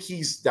 I think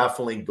he's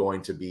definitely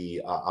going to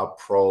be a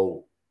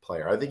pro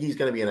player. I think he's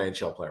going to be an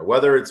NHL player.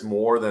 Whether it's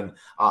more than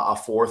a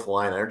fourth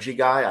line energy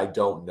guy, I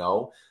don't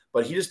know.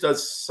 But he just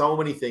does so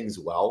many things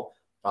well.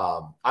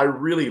 I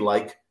really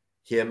like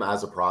him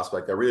as a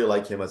prospect. I really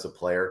like him as a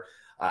player.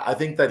 I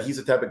think that he's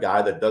the type of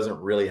guy that doesn't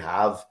really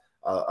have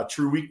a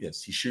true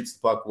weakness. He shoots the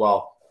puck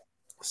well.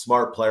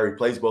 Smart player. He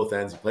plays both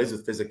ends. He plays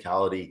with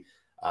physicality.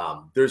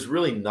 There's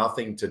really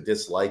nothing to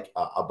dislike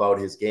about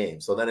his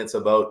game. So then it's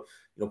about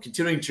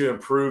continuing to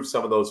improve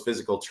some of those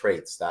physical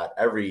traits that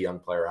every young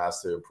player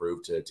has to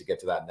improve to get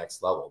to that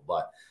next level.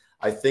 But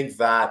I think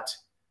that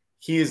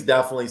he is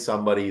definitely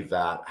somebody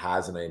that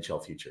has an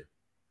NHL future.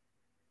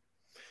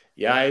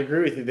 Yeah, I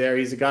agree with you there.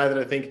 He's a guy that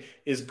I think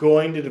is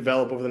going to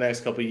develop over the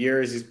next couple of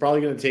years. He's probably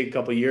going to take a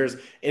couple of years,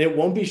 and it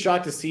won't be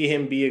shocked to see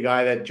him be a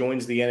guy that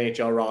joins the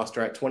NHL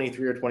roster at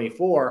 23 or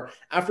 24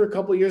 after a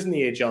couple of years in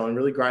the AHL and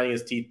really grinding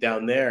his teeth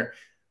down there.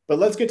 But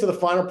let's get to the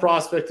final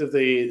prospect of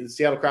the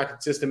Seattle Kraken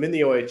system in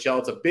the OHL.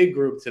 It's a big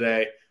group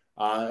today.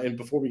 And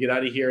before we get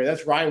out of here,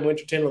 that's Ryan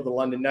Winterton of the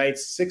London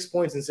Knights. 6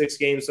 points in 6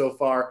 games so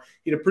far.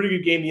 He had a pretty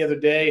good game the other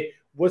day.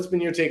 What's been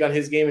your take on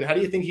his game, and how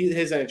do you think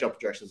his NHL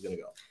projection is going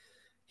to go?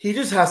 He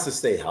just has to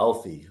stay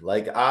healthy.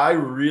 Like, I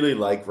really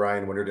like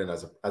Ryan Winterton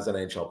as an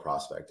NHL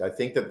prospect. I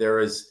think that there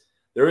is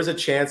a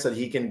chance that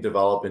he can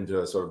develop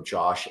into a sort of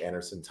Josh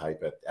Anderson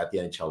type at the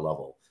NHL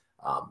level.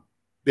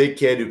 Big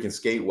kid who can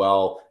skate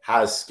well,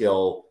 has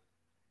skill.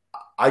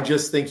 I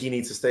just think he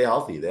needs to stay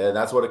healthy.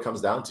 That's what it comes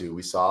down to.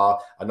 We saw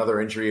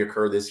another injury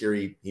occur this year.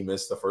 He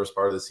missed the first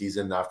part of the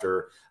season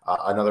after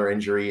another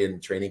injury in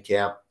training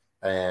camp.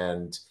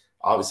 And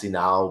obviously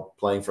now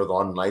playing for the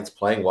London Knights,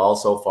 playing well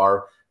so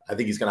far. I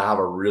think he's going to have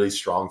a really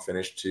strong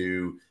finish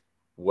to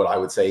what I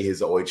would say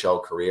his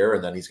OHL career,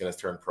 and then he's going to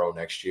turn pro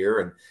next year.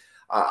 And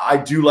I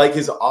do like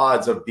his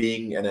odds of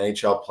being an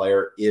NHL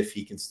player if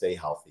he can stay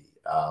healthy.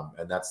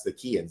 And that's the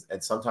key.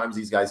 And sometimes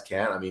these guys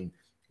can't. I mean,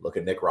 look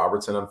at Nick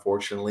Robertson,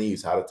 unfortunately.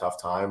 He's had a tough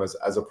time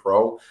as a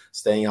pro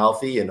staying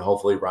healthy, and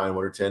hopefully Ryan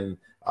Winterton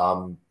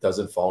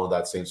doesn't fall into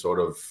that same sort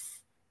of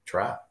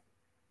trap.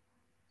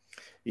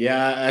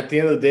 Yeah, at the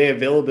end of the day,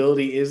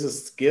 availability is a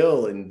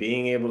skill, and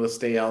being able to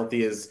stay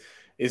healthy is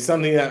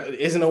something that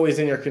isn't always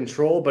in your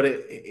control, but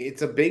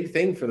it's a big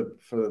thing for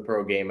the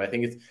pro game. I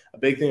think it's a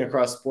big thing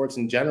across sports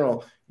in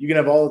general. You can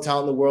have all the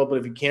talent in the world, but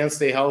if you can't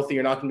stay healthy,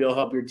 you're not going to be able to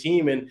help your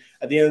team. And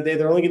at the end of the day,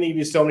 they're only going to give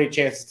you so many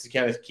chances to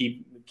kind of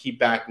keep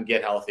back and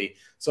get healthy.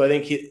 So I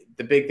think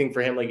the big thing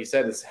for him, like you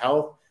said, is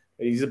health.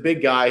 He's a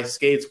big guy,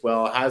 skates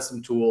well, has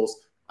some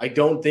tools. I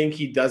don't think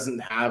he doesn't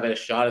have a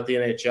shot at the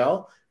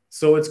NHL.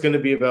 So it's going to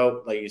be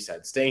about, like you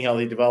said, staying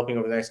healthy, developing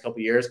over the next couple of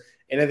years.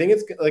 And I think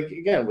it's like,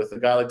 again, with a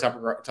guy like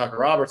Tucker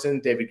Robertson,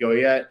 David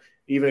Goyette,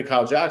 even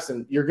Kyle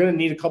Jackson, you're going to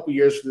need a couple of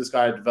years for this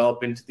guy to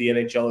develop into the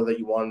NHLer that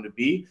you want him to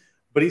be.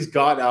 But he's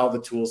got all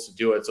the tools to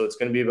do it. So it's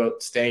going to be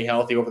about staying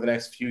healthy over the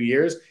next few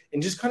years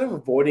and just kind of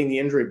avoiding the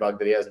injury bug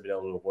that he hasn't been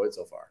able to avoid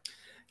so far.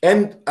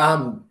 And,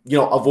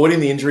 avoiding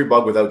the injury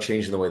bug without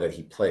changing the way that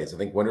he plays. I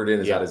think Winterton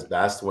is at his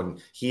best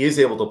when he is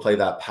able to play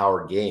that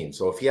power game.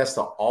 So if he has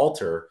to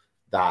alter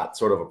that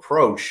sort of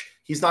approach,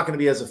 he's not going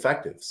to be as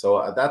effective.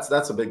 So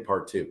that's a big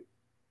part too.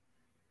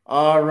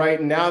 All right,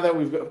 now that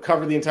we've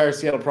covered the entire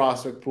Seattle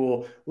prospect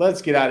pool,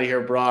 let's get out of here,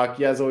 Brock.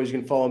 Yeah, as always, you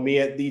can follow me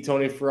at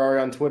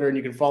 @TonyFerrari on Twitter, and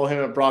you can follow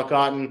him at Brock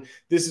Otten.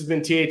 This has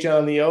been THN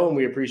on the O, and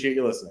we appreciate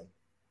you listening.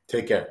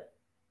 Take care.